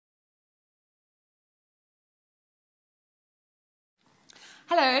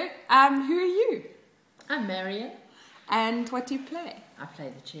Hello, who are you? I'm Marian. And what do you play? I play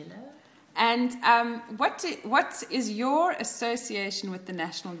the cello. And what is your association with the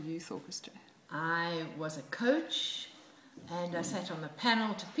National Youth Orchestra? I was a coach and I sat on the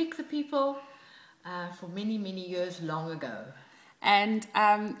panel to pick the people for many, many years long ago. And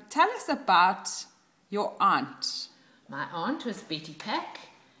tell us about your aunt. My aunt was Betty Pack,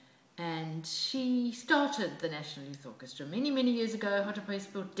 and she started the National Youth Orchestra many, many years ago.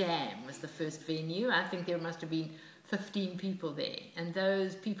 Hartbeespoort Dam was the first venue. I think there must have been 15 people there. And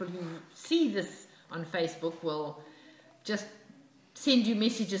those people who see this on Facebook will just send you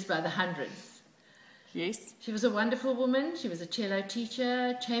messages by the hundreds. Yes. She was a wonderful woman. She was a cello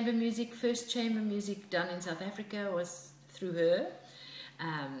teacher, chamber music. First chamber music done in South Africa was through her.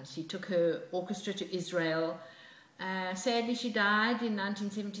 She took her orchestra to Israel. Sadly, she died in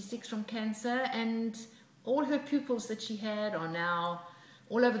 1976 from cancer, and all her pupils that she had are now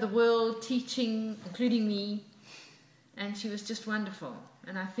all over the world teaching, including me, and she was just wonderful.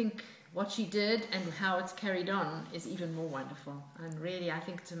 And I think what she did and how it's carried on is even more wonderful, and really I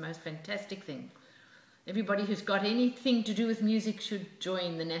think it's the most fantastic thing. Everybody who's got anything to do with music should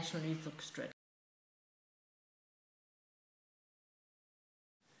join the National Youth Orchestra.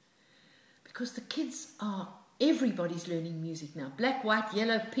 Because the kids are, everybody's learning music now. Black, white,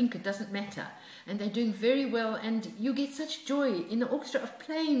 yellow, pink, it doesn't matter. And they're doing very well, and you get such joy in the orchestra of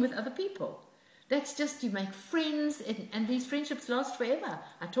playing with other people. That's just, you make friends, and these friendships last forever.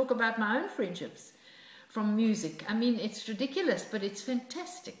 I talk about my own friendships from music. I mean, it's ridiculous, but it's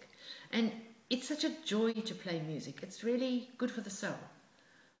fantastic. And it's such a joy to play music. It's really good for the soul.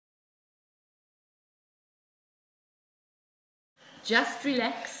 Just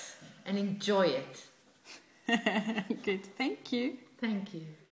relax and enjoy it. Good, thank you. Thank you.